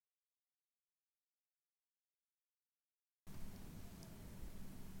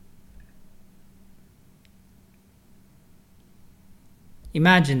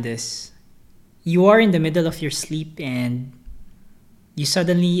Imagine this. You are in the middle of your sleep and you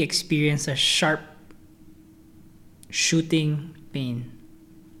suddenly experience a sharp shooting pain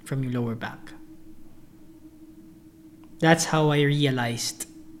from your lower back. That's how I realized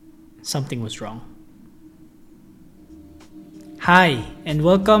something was wrong. Hi, and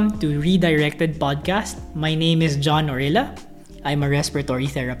welcome to Redirected Podcast. My name is John Orella. I'm a respiratory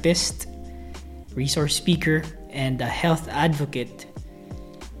therapist, resource speaker, and a health advocate.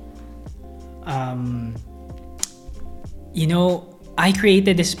 I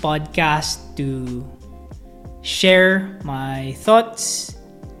created this podcast to share my thoughts,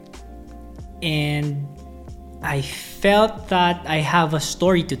 and I felt that I have a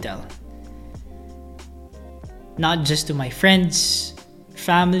story to tell. Not just to my friends,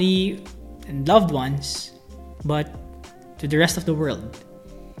 family, and loved ones, but to the rest of the world.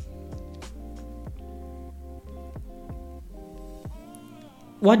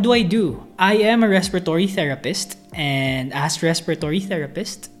 What do? I am a respiratory therapist, and as respiratory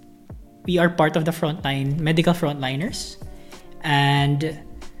therapist, we are part of the medical frontliners. And,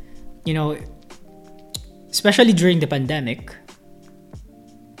 especially during the pandemic,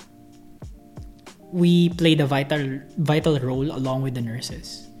 we played a vital role along with the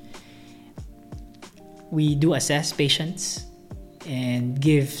nurses. We do assess patients and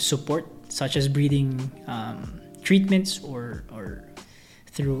give support such as breathing treatments or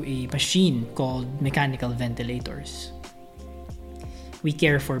through a machine called mechanical ventilators. We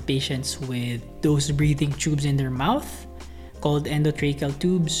care for patients with those breathing tubes in their mouth called endotracheal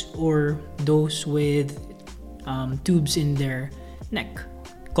tubes, or those with tubes in their neck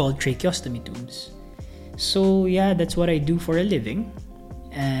called tracheostomy tubes. So yeah, that's what I do for a living.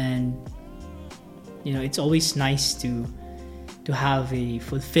 And it's always nice to have a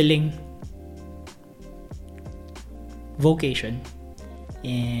fulfilling vocation,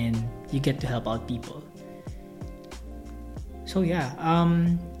 and you get to help out people. So yeah,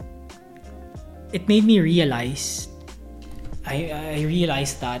 it made me realize. I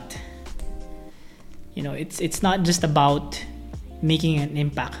realized that it's not just about making an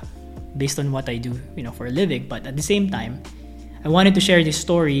impact based on what I do for a living, but at the same time, I wanted to share this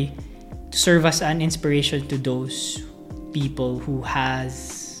story to serve as an inspiration to those people who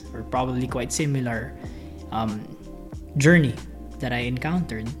has or probably quite similar journey that I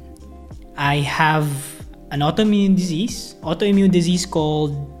encountered. I have an autoimmune disease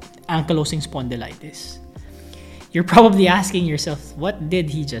called ankylosing spondylitis. You're probably asking yourself, what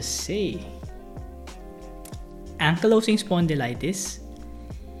did he just say? Ankylosing spondylitis,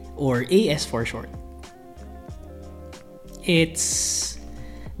 or AS for short. It's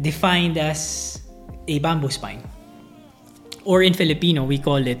defined as a bamboo spine. Or in Filipino, we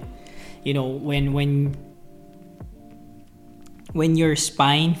call it, when your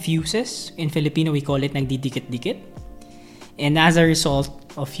spine fuses, in Filipino we call it nagdidikit-dikit. And as a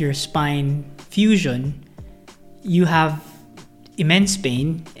result of your spine fusion, you have immense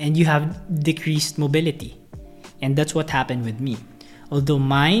pain and you have decreased mobility. And that's what happened with me. Although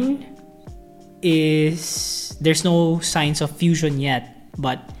mine there's no signs of fusion yet,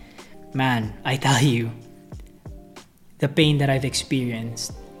 but man, I tell you, the pain that I've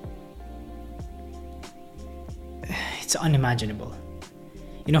experienced, it's unimaginable.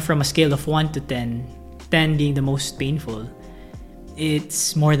 From a scale of 1 to 10, 10 being the most painful,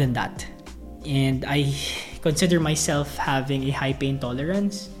 it's more than that. And I consider myself having a high pain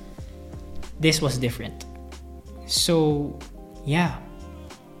tolerance. This was different. So, yeah.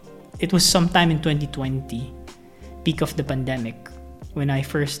 It was sometime in 2020, peak of the pandemic, when I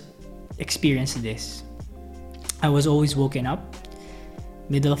first experienced this. I was always woken up,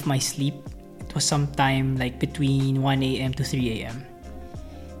 middle of my sleep. It was sometime like between 1 a.m. to 3 a.m.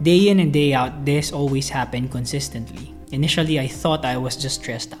 Day in and day out, this always happened consistently. Initially, I thought I was just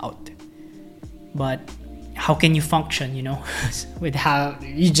stressed out. But how can you function, with how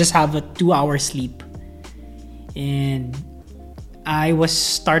you just have a 2-hour sleep? And I was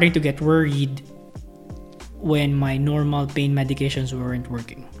starting to get worried when my normal pain medications weren't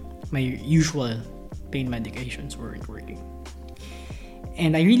working. My usual pain medications weren't working.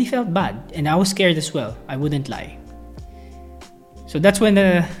 And I really felt bad, and I was scared as well. I wouldn't lie. So that's when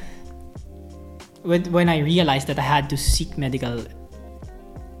I realized that I had to seek medical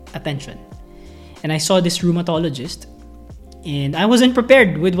attention. And I saw this rheumatologist, and I wasn't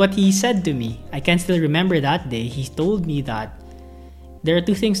prepared with what he said to me. I can still remember that day. He told me that there are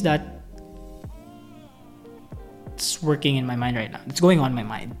two things that it's working in my mind right now. It's going on in my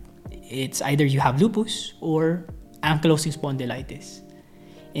mind. It's either you have lupus or ankylosing spondylitis.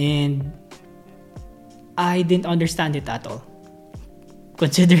 And I didn't understand it at all.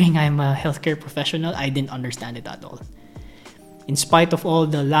 considering I'm a healthcare professional, I didn't understand it at all. In spite of all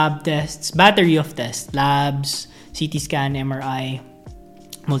the lab tests, battery of tests, labs, CT scan, MRI,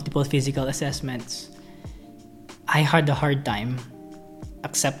 multiple physical assessments, I had a hard time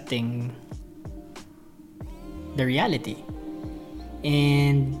accepting the reality.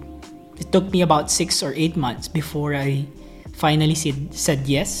 And it took me about 6 or 8 months before I finally said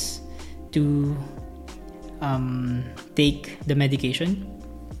yes to take the medication.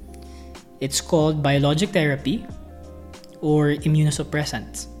 It's called biologic therapy or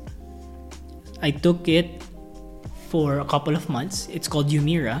immunosuppressants. I took it for a couple of months. It's called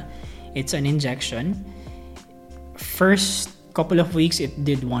Humira. It's an injection. First couple of weeks, it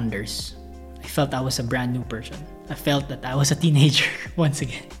did wonders. I felt I was a brand new person. I felt that I was a teenager once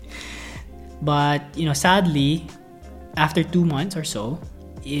again. But, sadly, after 2 months or so,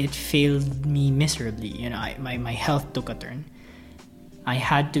 it failed me miserably. My health took a turn. I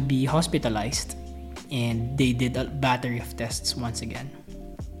had to be hospitalized, and they did a battery of tests once again.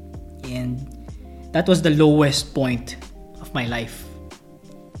 And that was the lowest point of my life.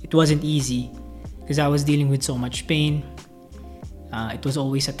 It wasn't easy because I was dealing with so much pain. It was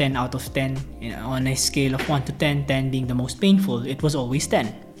always a 10 out of 10. On a scale of 1 to 10, 10 being the most painful, it was always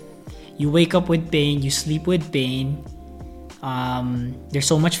 10. You wake up with pain, you sleep with pain. There's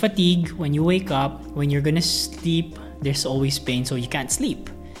so much fatigue when you wake up. When you're gonna sleep, there's always pain, so you can't sleep.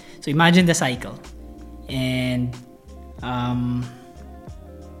 So imagine the cycle. And I'm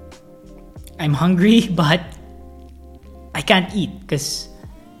hungry, but I can't eat because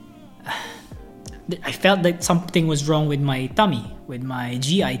I felt that something was wrong with my tummy, with my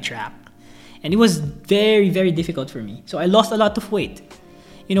GI tract. And it was very, very difficult for me. So I lost a lot of weight.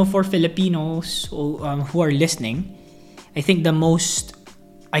 For Filipinos who are listening, I think the most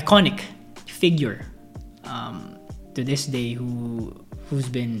iconic figure to this day who's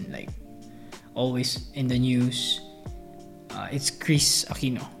been like always in the news, it's Chris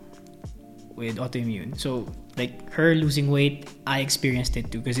Aquino with autoimmune. So like her losing weight, I experienced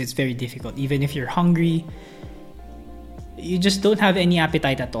it too because it's very difficult. Even if you're hungry, you just don't have any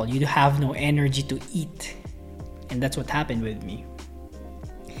appetite at all. You have no energy to eat. And that's what happened with me.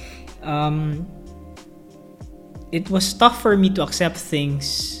 It was tough for me to accept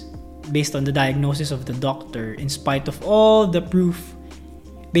things based on the diagnosis of the doctor, in spite of all the proof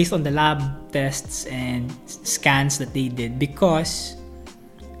based on the lab tests and scans that they did, because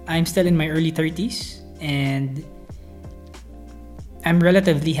I'm still in my early 30s and I'm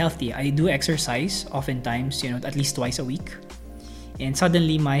relatively healthy. I do exercise oftentimes, at least twice a week. And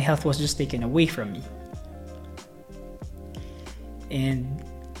suddenly my health was just taken away from me. And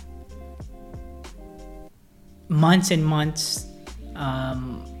months and months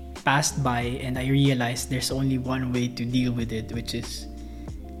passed by, and I realized there's only one way to deal with it, which is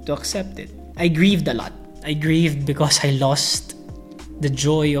to accept it. I grieved a lot. I grieved because I lost the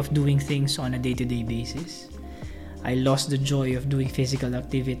joy of doing things on a day-to-day basis. I lost the joy of doing physical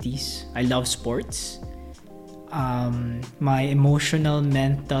activities. I love sports. My emotional,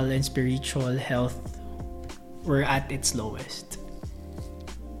 mental, and spiritual health were at its lowest.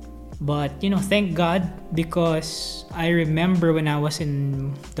 But, thank God, because I remember when I was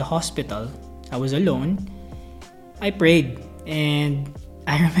in the hospital, I was alone. I prayed, and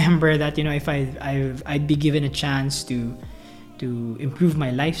I remember that, if I'd be given a chance to improve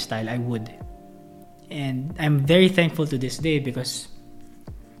my lifestyle, I would. And I'm very thankful to this day because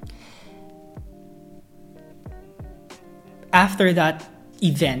after that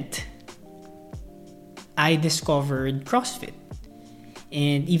event, I discovered CrossFit.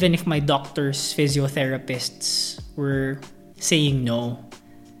 And even if my doctors, physiotherapists were saying no,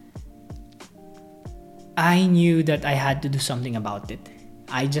 I knew that I had to do something about it.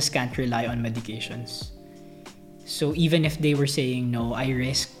 I just can't rely on medications. So even if they were saying no, I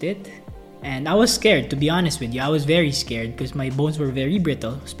risked it. And I was scared, to be honest with you. I was very scared because my bones were very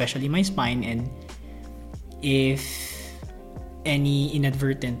brittle, especially my spine. And if any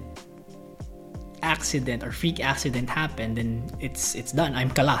inadvertent accident or freak accident happened, then it's done. I'm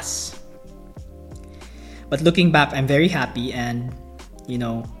kalas. But looking back, I'm very happy, and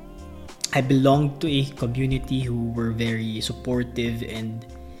I belonged to a community who were very supportive and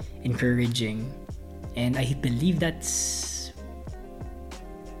encouraging, and I believe that's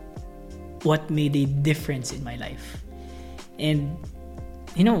what made a difference in my life. And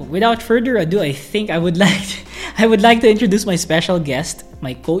without further ado, I think I would like to introduce my special guest,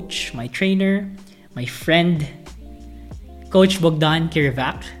 my coach, my trainer, my friend, Coach Bogdan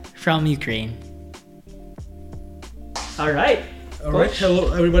Kirivak from Ukraine. All right.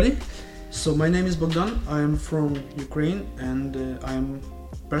 Hello, everybody. So my name is Bogdan. I am from Ukraine, and I am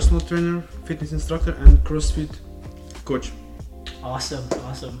personal trainer, fitness instructor, and CrossFit coach. Awesome.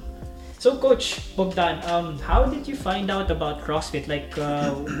 So, Coach Bogdan, how did you find out about CrossFit? Like,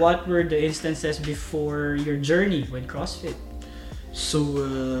 what were the instances before your journey with CrossFit?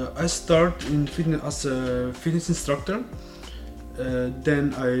 So I start in fitness as a fitness instructor.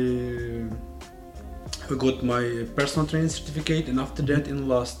 Then I got my personal training certificate, and after that, in the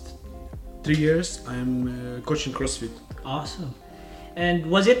last 3 years, I am coaching CrossFit. Awesome. And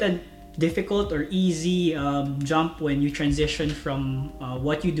was it a difficult or easy jump when you transitioned from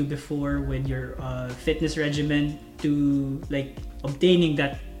what you do before with your fitness regimen to like obtaining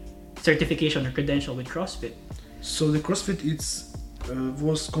that certification or credential with CrossFit? So the CrossFit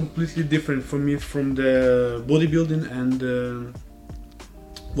was completely different for me from the bodybuilding and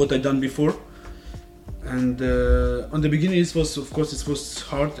what I done before. And on the beginning, it was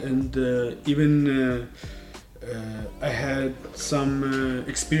hard, and even I had some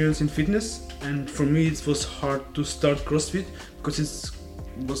experience in fitness, and for me it was hard to start CrossFit because it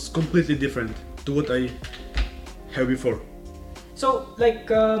was completely different to what I have before. So,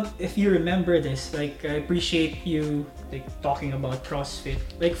 like, if you remember this, like, I appreciate you like talking about CrossFit.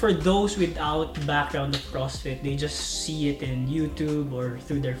 Like, for those without background of CrossFit, they just see it in YouTube or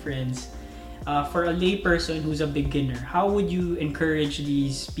through their friends. For a lay person who's a beginner, how would you encourage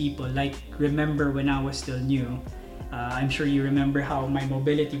these people? Like, remember when I was still new, I'm sure you remember how my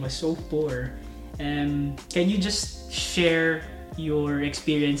mobility was so poor. Can you just share your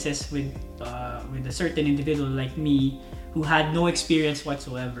experiences with a certain individual like me who had no experience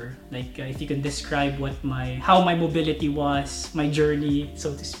whatsoever? Like, if you can describe how my mobility was, my journey,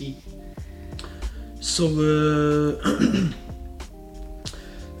 so to speak. So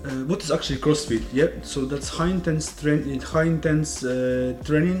what is actually CrossFit? Yeah, so that's high intense training.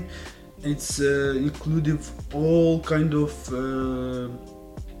 It's including all kind of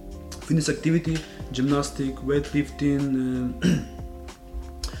fitness activity, gymnastic, weightlifting,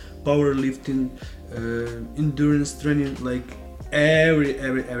 powerlifting, endurance training, like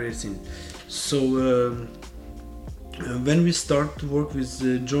everything. So when we start to work with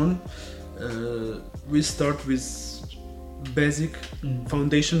John, we start with basic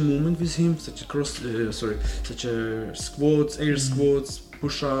foundation movement with him, such as squats, air squats,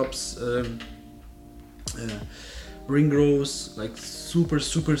 push-ups, ring rows, like super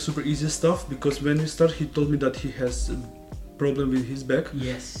easy stuff. Because when we start, he told me that he has a problem with his back.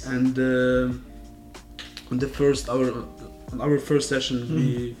 Yes. And on our first session,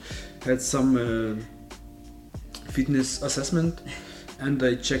 we had some fitness assessment, and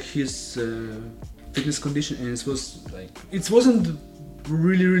I checked his fitness condition, and it wasn't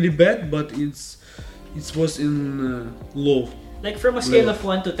really bad, but it was in low. Like, from a scale of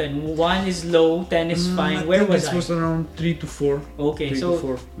 1 to 10, 1 is low, 10 is fine. Where was I? It was around 3 to 4. Okay, 3 so to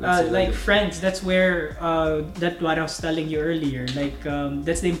 4, like friends, that's where that's what I was telling you earlier. Like,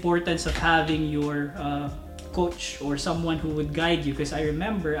 that's the importance of having your coach or someone who would guide you. Because I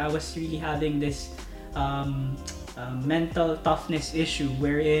remember I was really having this mental toughness issue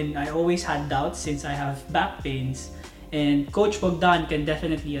wherein I always had doubts since I have back pains, and Coach Bogdan can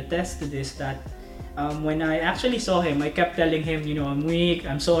definitely attest to this, that when I actually saw him, I kept telling him, I'm weak,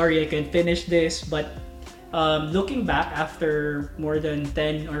 I'm sorry, I can't finish this. But looking back after more than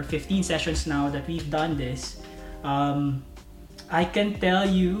 10 or 15 sessions now that we've done this, I can tell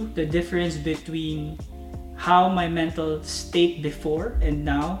you the difference between how my mental state before and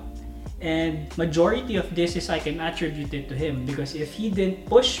now. And majority of this is I can attribute it to him, because if he didn't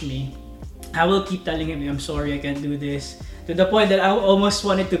push me, I will keep telling him, I'm sorry, I can't do this, to the point that I almost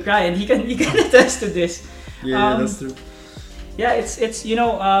wanted to cry, and he can attest to this. Yeah, that's true. Yeah, it's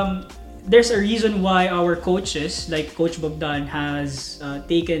there's a reason why our coaches, like Coach Bogdan, has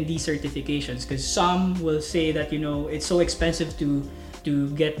taken these certifications, because some will say that it's so expensive to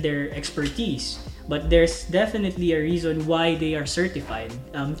get their expertise. But there's definitely a reason why they are certified.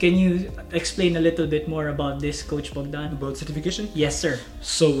 Can you explain a little bit more about this, Coach Bogdan? About certification? Yes, sir.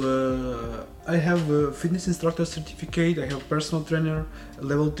 So I have a fitness instructor certificate, I have personal trainer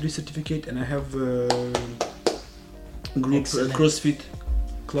level 3 certificate, and I have group CrossFit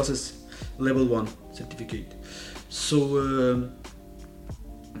classes level 1 certificate. So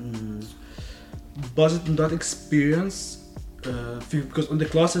based on that experience, because on the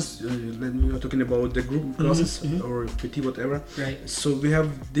classes, when we are talking about the group classes or PT, whatever, right? So we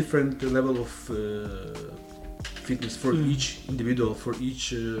have different level of fitness for each individual, for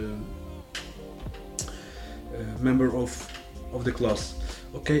each member of the class.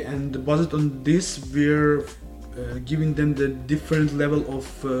 Okay, and based on this, we're giving them the different level of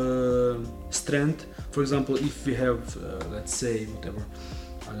strength. For example, if we have let's say whatever,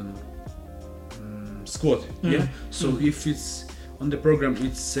 I don't know, squat, yeah. So if it's on the program,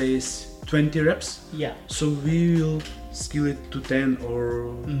 it says 20 reps. Yeah. So we will scale it to 10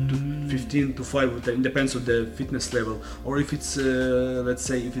 or to 15 to 5. It depends on the fitness level. Or if it's let's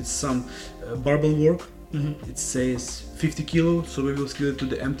say if it's some barbell work, it says 50 kilo. So we will scale it to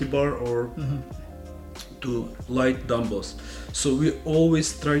the empty bar or to light dumbbells. So we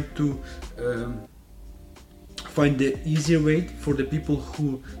always try to find the easier way for the people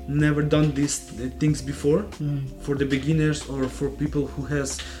who never done these things before, for the beginners or for people who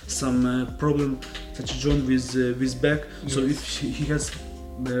has some problem such as John with back. Yes. So if he has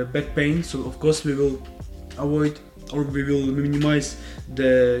back pain, so of course we will avoid or we will minimize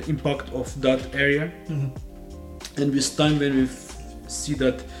the impact of that area. And with time, when we see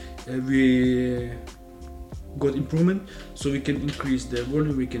that we got improvement, so we can increase the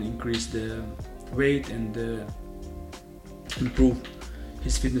volume, we can increase the weight and improve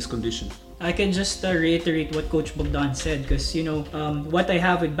his fitness condition. I can just reiterate what Coach Bogdan said, because what I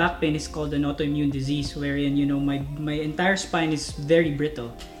have with back pain is called an autoimmune disease, wherein my entire spine is very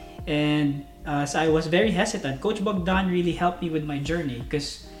brittle, and so I was very hesitant. Coach Bogdan really helped me with my journey,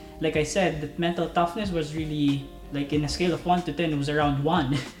 because like I said, the mental toughness was really, like, in a scale of 1 to 10, it was around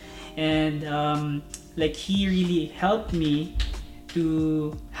 1. And like, he really helped me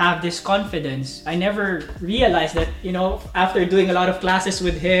to have this confidence. I never realized that, after doing a lot of classes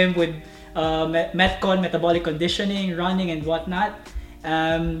with him, with Metcon, metabolic conditioning, running and whatnot,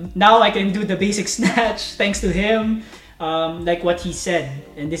 now I can do the basic snatch thanks to him. Like what he said,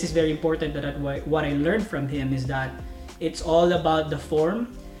 and this is very important, that what I learned from him is that it's all about the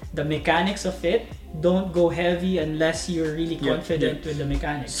form, the mechanics of it. Don't go heavy unless you're really confident with the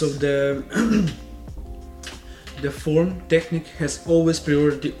mechanics. So the form technique has always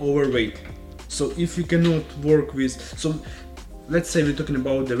priority over weight. So if you cannot work with, so let's say we're talking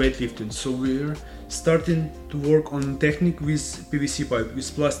about the weightlifting, so we're starting to work on technique with PVC pipe,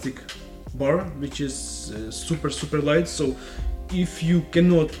 with plastic bar, which is super light. So if you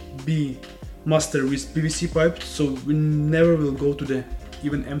cannot be master with PVC pipe, so we never will go to the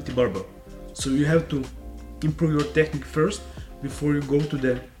even empty barbell. So you have to improve your technique first before you go to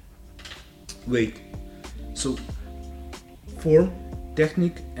the weight. So form,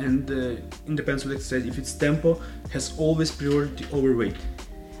 technique, and independence of exercise, if it's tempo, has always priority over weight.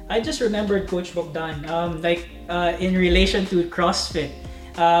 I just remembered Coach Bogdan, in relation to CrossFit.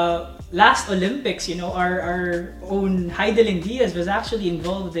 Last Olympics, our own Heidelin Diaz was actually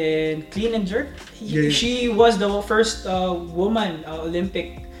involved in clean and jerk. She was the first woman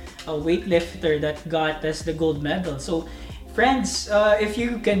Olympic weightlifter that got us the gold medal. So friends, if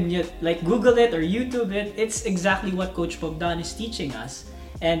you can Google it or YouTube it, it's exactly what Coach Bogdan is teaching us.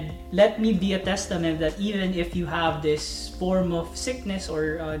 And let me be a testament that even if you have this form of sickness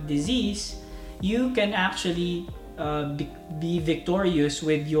or disease, you can actually be victorious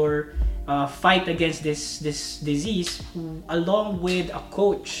with your fight against this disease, along with a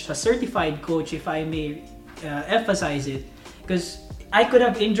coach, a certified coach, if I may emphasize it, because I could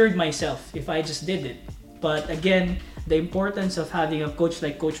have injured myself if I just did it. But again, the importance of having a coach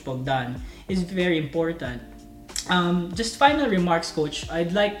like Coach Bogdan is very important. Just final remarks, Coach.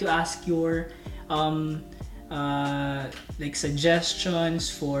 I'd like to ask your suggestions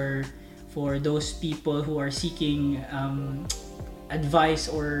for those people who are seeking advice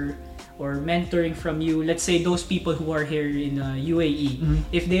or mentoring from you. Let's say those people who are here in UAE,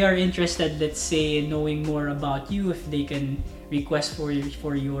 if they are interested, let's say, in knowing more about you, if they can request for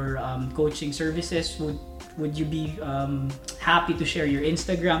your coaching services, would you be happy to share your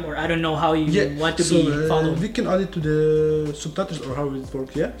Instagram, or I don't know how you want to be followed? We can add it to the subtitles, or how it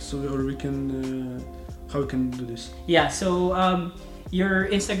works, So or we can how we can do this. So your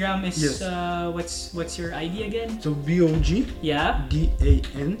Instagram is what's your ID again? So BOG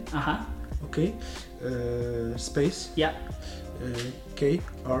DAN okay space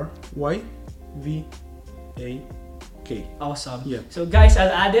KRYVAK. Awesome. So guys,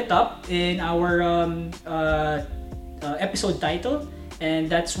 I'll add it up in our episode title, and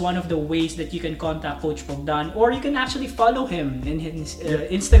that's one of the ways that you can contact Coach Bogdan, or you can actually follow him in his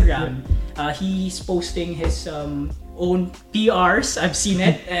Instagram. He's posting his own PRs. I've seen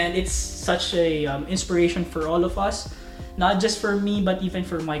it, and it's such a inspiration for all of us, not just for me, but even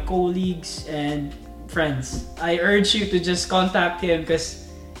for my colleagues and friends. I urge you to just contact him, because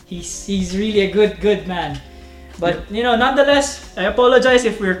he's really a good man. But nonetheless, I apologize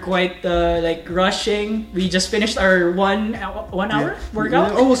if we're quite rushing. We just finished our one hour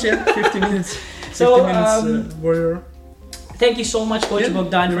workout. Almost 50 minutes. So, 50 minutes warrior. thank you so much, Coach Yeah,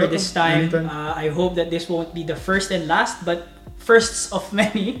 Bogdan, you're for this time. welcome. I hope that this won't be the first and last, but firsts of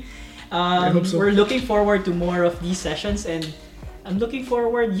many. I hope so. We're looking forward to more of these sessions, and I'm looking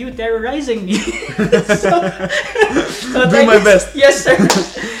forward you terrorizing me. so Do my best. Yes, sir.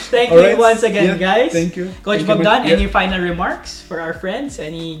 Thank you Alright. once again, Yeah, guys. Thank you. Coach Thank you, Bogdan, man. any final remarks for our friends?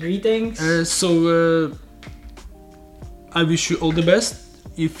 Any greetings? I wish you all the best.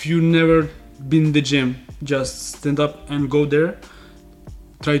 If you never been in the gym, just stand up and go there.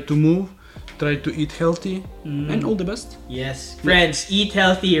 Try to move. Try to eat healthy. And all the best. Yes. Friends, eat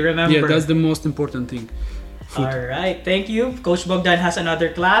healthy, remember. Yeah, that's the most important thing. Food. Alright, thank you. Coach Bogdan has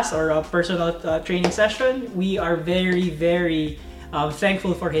another class or a personal training session. We are very, very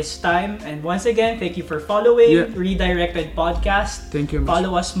thankful for his time. And once again, thank you for following Redirected Podcast. Thank you.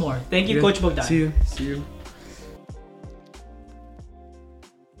 Follow us more. Thank you, Coach Bogdan. See you.